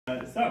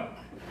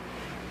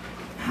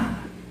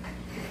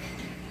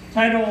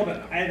titled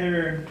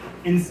either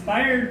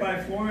Inspired by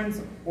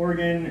Florence,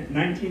 Oregon,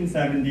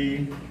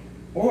 1970,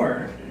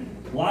 or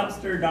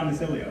Lobster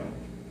Domicilio.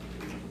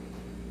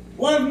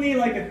 Love me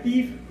like a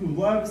thief who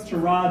loves to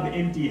rob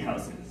empty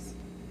houses.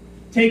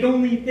 Take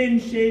only thin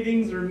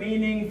shavings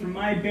remaining from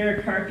my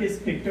bare carcass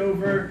picked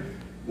over.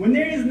 When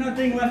there is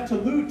nothing left to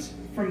loot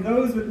from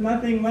those with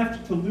nothing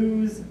left to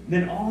lose,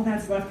 then all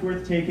that's left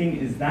worth taking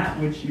is that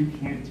which you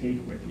can't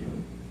take with you.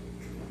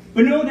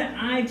 But know that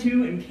I,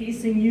 too,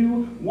 encasing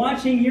you,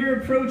 watching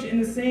your approach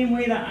in the same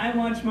way that I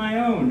watch my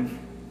own,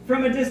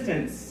 from a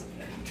distance,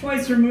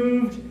 twice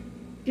removed,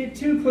 get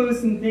too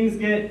close and things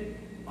get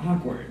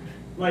awkward,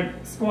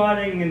 like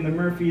squatting in the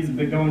Murphy's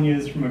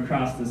begonias from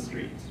across the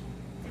street.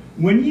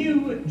 When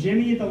you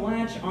jimmy the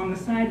latch on the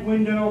side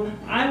window,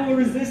 I will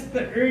resist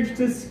the urge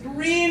to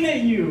scream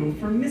at you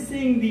for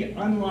missing the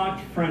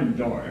unlocked front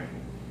door.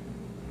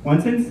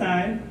 Once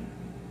inside,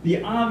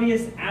 the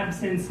obvious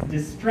absence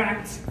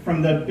distracts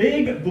from the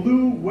big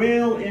blue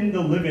whale in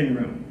the living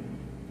room.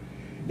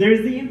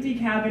 There's the empty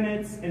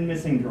cabinets and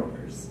missing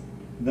drawers,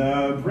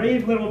 the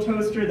brave little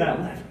toaster that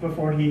left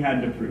before he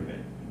had to prove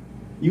it.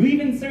 You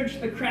even search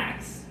the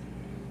cracks,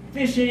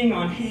 fishing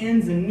on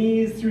hands and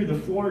knees through the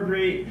floor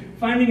grate,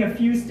 finding a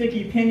few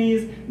sticky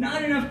pennies,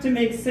 not enough to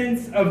make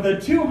sense of the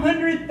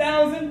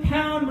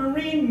 200,000-pound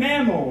marine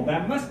mammal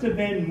that must have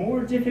been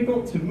more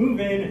difficult to move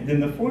in than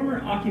the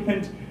former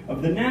occupant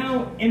of the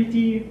now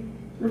empty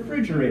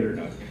refrigerator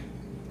nook.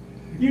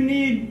 You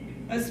need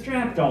a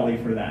strap dolly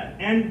for that,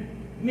 and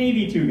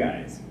maybe two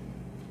guys.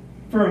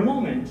 For a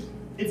moment,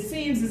 it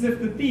seems as if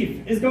the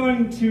thief is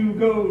going to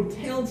go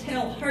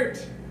telltale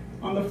heart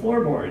on the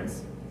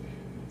floorboards.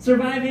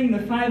 Surviving the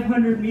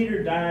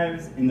 500-meter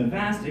dives in the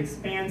vast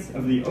expanse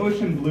of the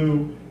ocean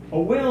blue, a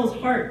whale's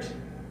heart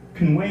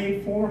can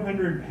weigh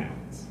 400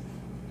 pounds.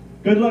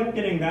 Good luck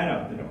getting that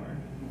out the door.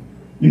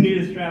 You need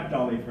a strap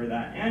dolly for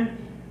that, and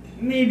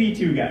maybe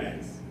two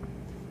guys.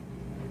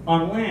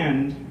 On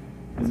land,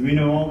 as we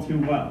know all too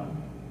well,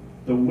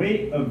 the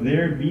weight of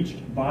their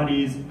beached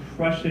bodies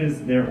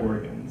crushes their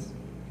organs.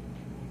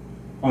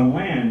 On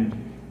land,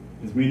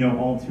 as we know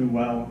all too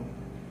well,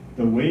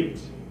 the weight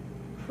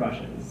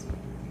crushes.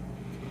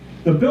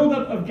 The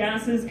buildup of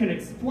gases can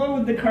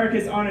explode the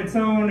carcass on its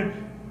own,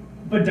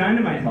 but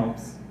dynamite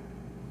helps.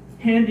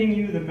 Handing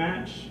you the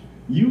match,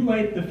 you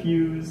light the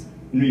fuse,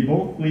 and we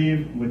both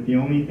leave with the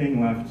only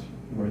thing left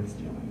worth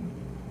stealing.